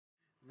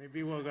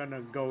Maybe we're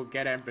gonna go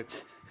get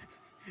empathy.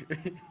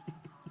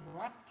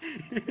 What?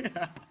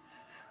 Yeah.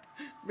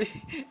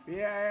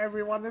 Yeah,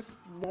 everyone is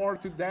bored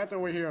to death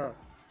over here.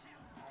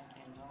 I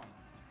can join.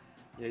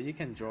 Yeah, you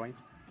can join.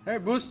 Hey,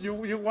 Boost, you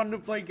want to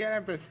play Get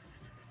Empathy?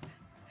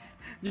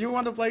 You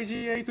want to play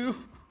GA2?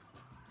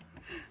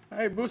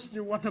 Hey, Boost,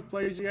 you want to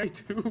play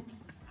GA2?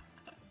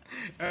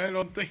 I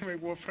don't think my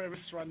Warframe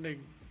is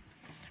running.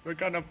 We're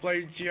gonna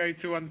play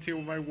GA2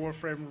 until my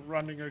Warframe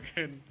running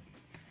again.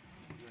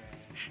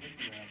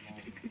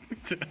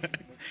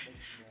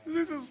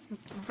 This is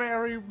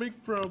very big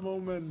pro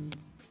moment.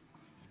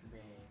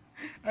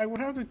 I would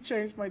have to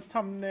change my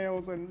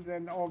thumbnails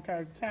and all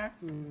kind of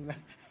tags. And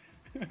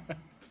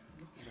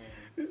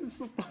this is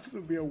supposed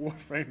to be a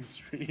Warframe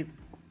stream.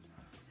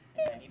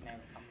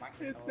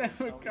 It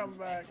never come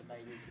back.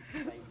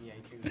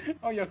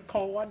 Oh, your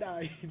Koa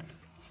died.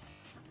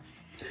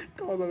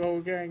 Call the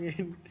whole gang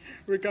in.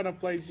 We're gonna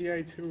play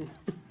GA2.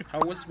 How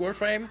was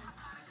Warframe?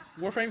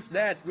 Warframe's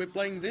dead. We're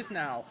playing this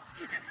now.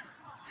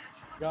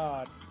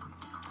 God.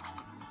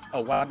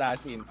 Oh,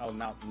 Wada's in. Oh,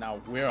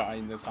 now we are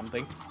into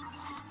something.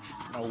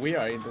 No, we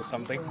are into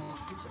something.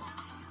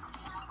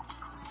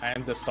 I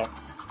am the stop.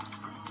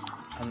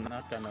 I'm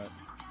not gonna.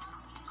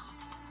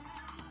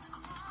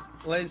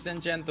 Ladies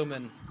and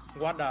gentlemen,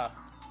 Wada.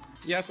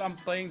 Yes, I'm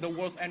playing the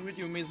world's end with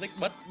you music,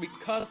 but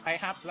because I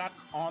have that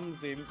on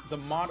the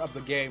mod of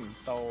the game,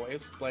 so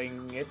it's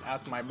playing it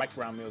as my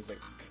background music.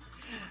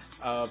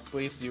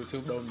 Please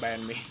YouTube don't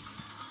ban me.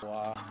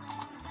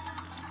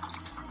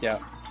 Yeah.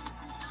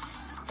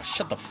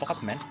 Shut the fuck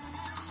up, man.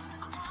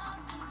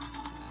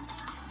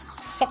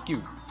 Fuck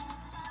you.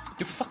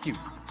 Fuck you.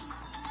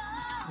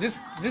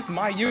 This is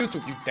my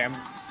YouTube, you damn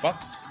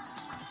fuck.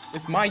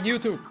 It's my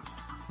YouTube.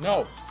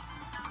 No.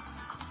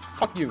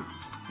 Fuck you.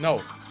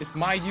 No. It's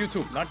my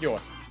YouTube, not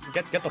yours.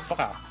 Get the fuck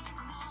out.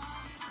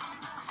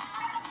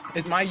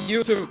 It's my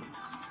YouTube.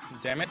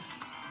 Damn it.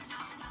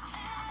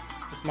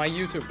 It's my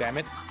YouTube, damn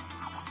it.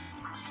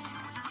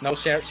 No,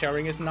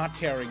 sharing is not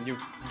caring, you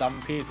dumb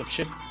piece of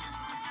shit.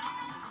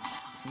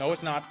 No,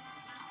 it's not.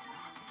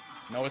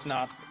 No, it's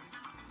not.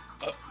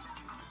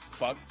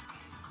 Fuck.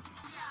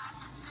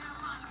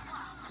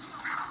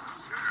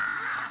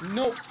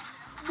 No.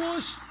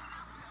 Bush.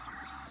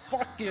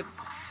 Fuck it.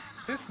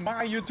 This is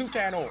my YouTube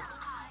channel.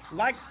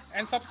 Like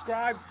and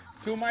subscribe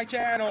to my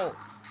channel.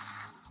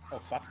 Oh,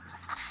 fuck.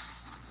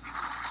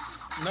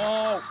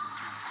 No.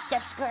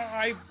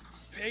 Subscribe.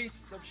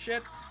 Piece of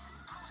shit.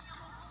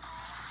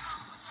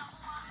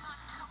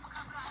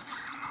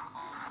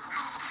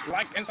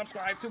 Like and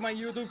subscribe to my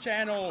YouTube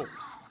channel.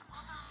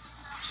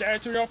 Share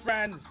it to your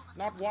friends,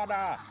 not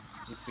Wada.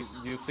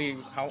 You see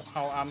how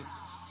I'm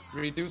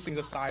reducing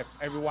the size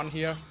of everyone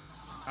here.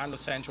 I'm the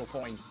central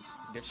point.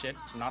 This shit,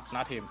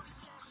 not him.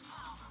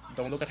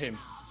 Don't look at him.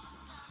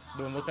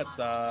 Don't look at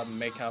the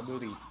Maker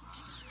booty.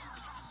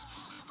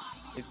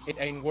 It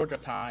ain't worth the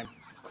time.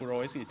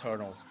 Kuro is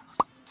eternal.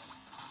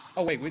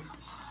 Oh wait, with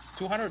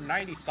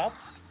 290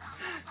 subs?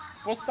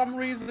 For some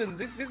reason,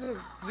 this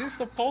is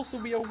supposed to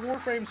be a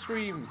Warframe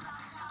stream.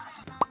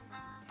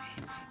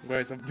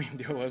 Where's a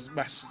video of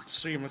my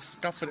stream is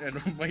scuffed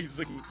and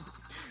amazing.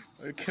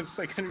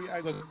 Secondly, I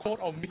a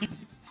quote on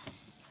meme.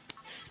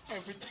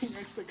 Everything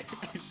I say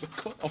is a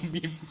quote on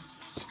meme.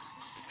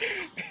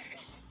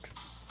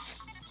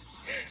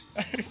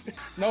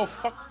 No,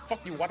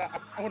 fuck you, what?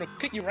 I wanna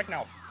kick you right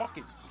now. Fuck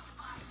it.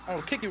 I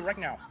wanna kick you right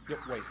now. Yo,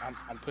 wait,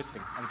 I'm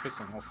twisting.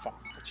 Oh fuck,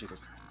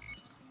 Jesus.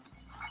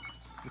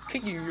 I'm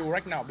kicking you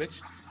right now,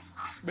 bitch.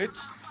 Bitch.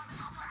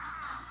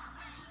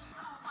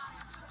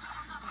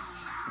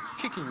 I'm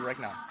kicking you right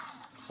now.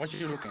 What are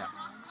you looking at?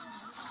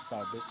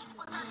 Sorry,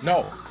 bitch.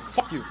 No,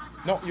 fuck you.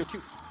 No, you're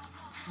cute.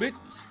 Bitch.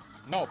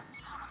 No.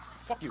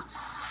 Fuck you.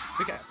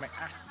 Look at my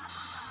ass.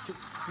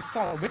 You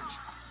son of a bitch.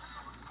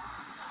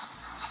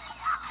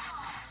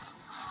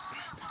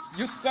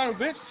 You son of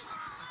a bitch.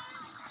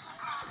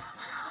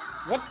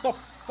 What the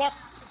fuck?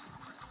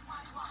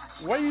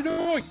 What are you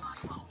doing?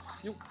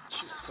 You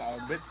son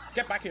of a bitch.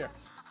 Get back here.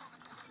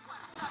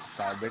 You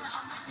son of a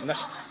bitch.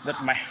 Nash,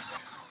 that's my...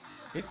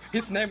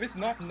 His name is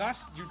not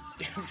Nash, you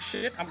damn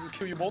shit. I'm gonna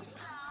kill you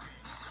both.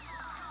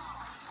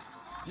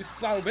 You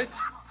son of a bitch.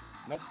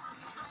 Nope.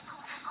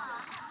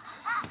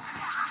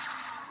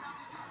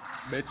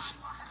 Bitch.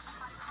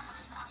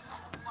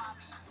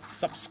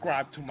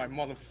 Subscribe to my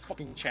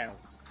motherfucking channel.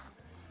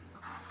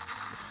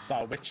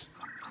 Son of a bitch.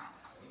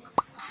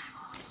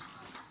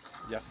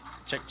 Yes,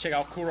 check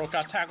out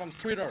Kurouka tag on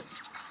Twitter.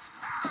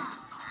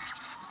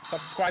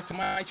 Subscribe to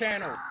my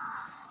channel.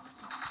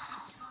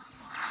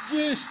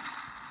 Yes.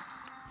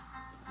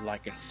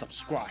 Like and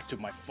subscribe to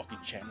my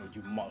fucking channel,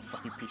 you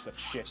motherfucking piece of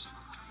shit.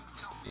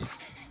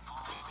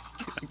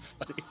 I'm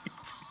sorry.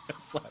 I'm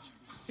sorry.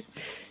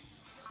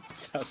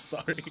 I'm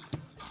sorry.